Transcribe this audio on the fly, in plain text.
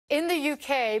In the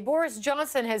UK, Boris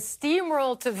Johnson has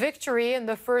steamrolled to victory in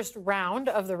the first round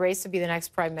of the race to be the next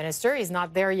prime minister. He's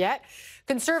not there yet.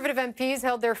 Conservative MPs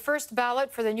held their first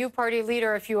ballot for the new party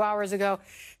leader a few hours ago.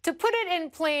 To put it in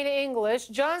plain English,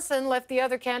 Johnson left the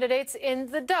other candidates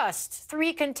in the dust.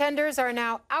 3 contenders are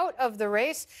now out of the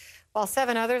race, while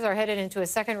 7 others are headed into a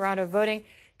second round of voting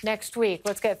next week.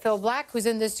 Let's get Phil Black, who's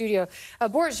in the studio.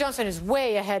 Boris Johnson is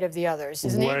way ahead of the others,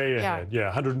 isn't he? Way ahead, yeah.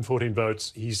 114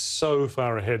 votes. He's so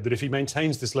far ahead that if he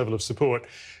maintains this level of support,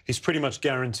 he's pretty much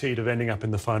guaranteed of ending up in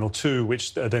the final 2,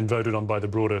 which are then voted on by the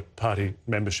broader party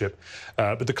membership.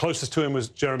 But the closest to him was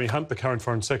Jeremy Hunt, the current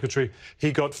Foreign Secretary.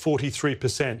 He got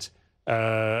 43%,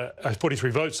 43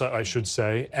 votes, I should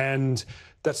say, and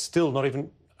that's still not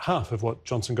even half of what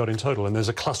Johnson got in total, and there's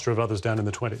a cluster of others down in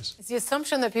the 20s. It's the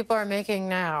assumption that people are making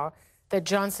now that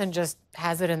Johnson just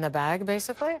has it in the bag,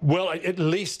 basically? Well, at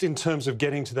least in terms of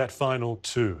getting to that final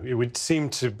 2, it would seem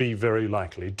to be very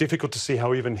likely. Difficult to see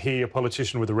how even he, a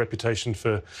politician with a reputation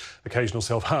for occasional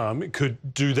self-harm, could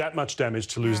do that much damage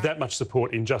to lose that much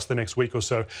support in just the next week or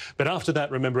so. But after that,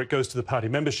 remember, it goes to the party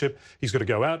membership. He's got to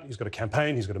go out, he's got to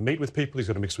campaign, he's got to meet with people, he's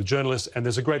got to mix with journalists, and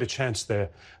there's a greater chance there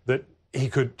that he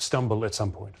could stumble at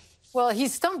some point. Well,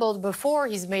 he's stumbled before.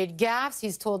 He's made gaffes.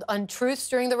 He's told untruths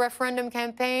during the referendum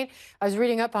campaign. I was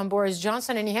reading up on Boris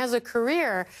Johnson, and he has a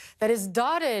career that is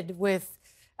dotted with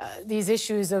these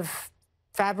issues of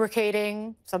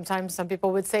fabricating. Sometimes some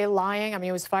people would say lying. I mean,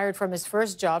 he was fired from his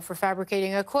first job for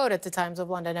fabricating a quote at the Times of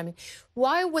London. I mean,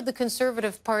 why would the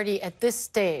Conservative Party at this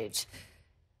stage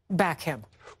back him?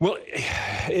 Well,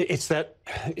 it's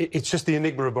just the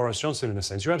enigma of Boris Johnson, in a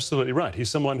sense. You're absolutely right. He's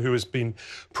someone who has been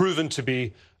proven to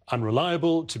be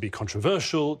unreliable, to be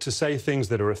controversial, to say things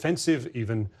that are offensive,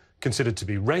 even considered to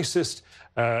be racist,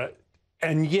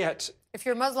 and yet... If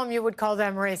you're Muslim, you would call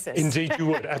them racist. Indeed, you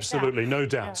would, absolutely, no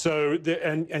doubt. Yeah. So,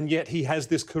 and yet he has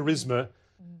this charisma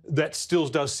that still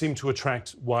does seem to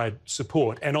attract wide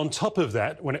support. And on top of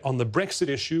that, on the Brexit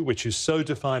issue, which is so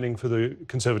defining for the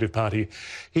Conservative Party,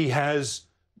 he has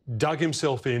dug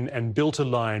himself in and built a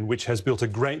line which has built a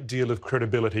great deal of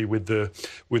credibility with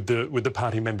the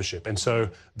party membership. And so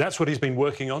that's what he's been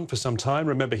working on for some time.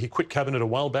 Remember, he quit cabinet a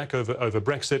while back over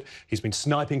Brexit. He's been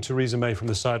sniping Teresa May from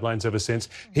the sidelines ever since.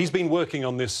 He's been working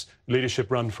on this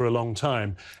leadership run for a long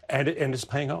time, and it's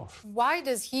paying off.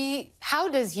 How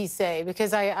does he say,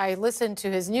 because I listened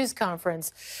to his news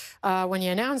conference when he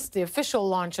announced the official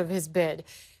launch of his bid.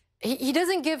 He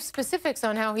doesn't give specifics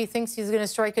on how he thinks he's going to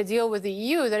strike a deal with the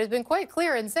EU that has been quite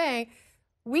clear in saying,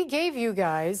 we gave you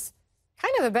guys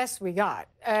kind of the best we got.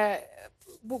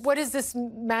 What is this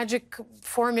magic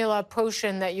formula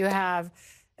potion that you have?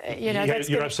 You know,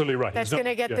 you're absolutely right. That's going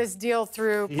to get this deal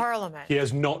through Parliament. He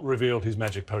has not revealed his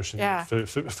magic potion for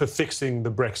fixing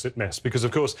the Brexit mess, because,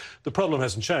 of course, the problem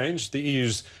hasn't changed. The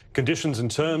EU's conditions and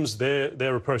terms,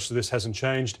 their approach to this hasn't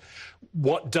changed.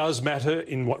 What does matter,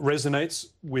 in what resonates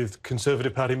with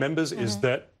Conservative Party members, is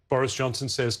that Boris Johnson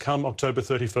says, come October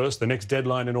 31st, the next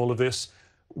deadline in all of this,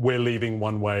 we're leaving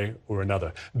one way or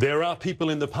another. There are people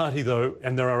in the party, though,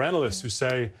 and there are analysts who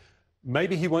say,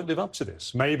 maybe he won't live up to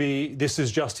this. Maybe this is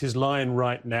just his line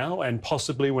right now, and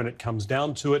possibly when it comes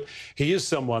down to it, he is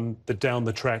someone that down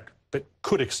the track that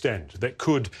could extend, that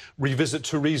could revisit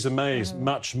Theresa May's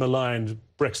much maligned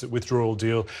Brexit withdrawal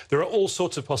deal. There are all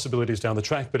sorts of possibilities down the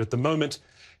track, but at the moment,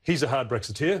 he's a hard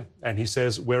Brexiteer, and he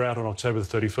says we're out on October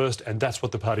the 31st, and that's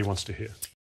what the party wants to hear.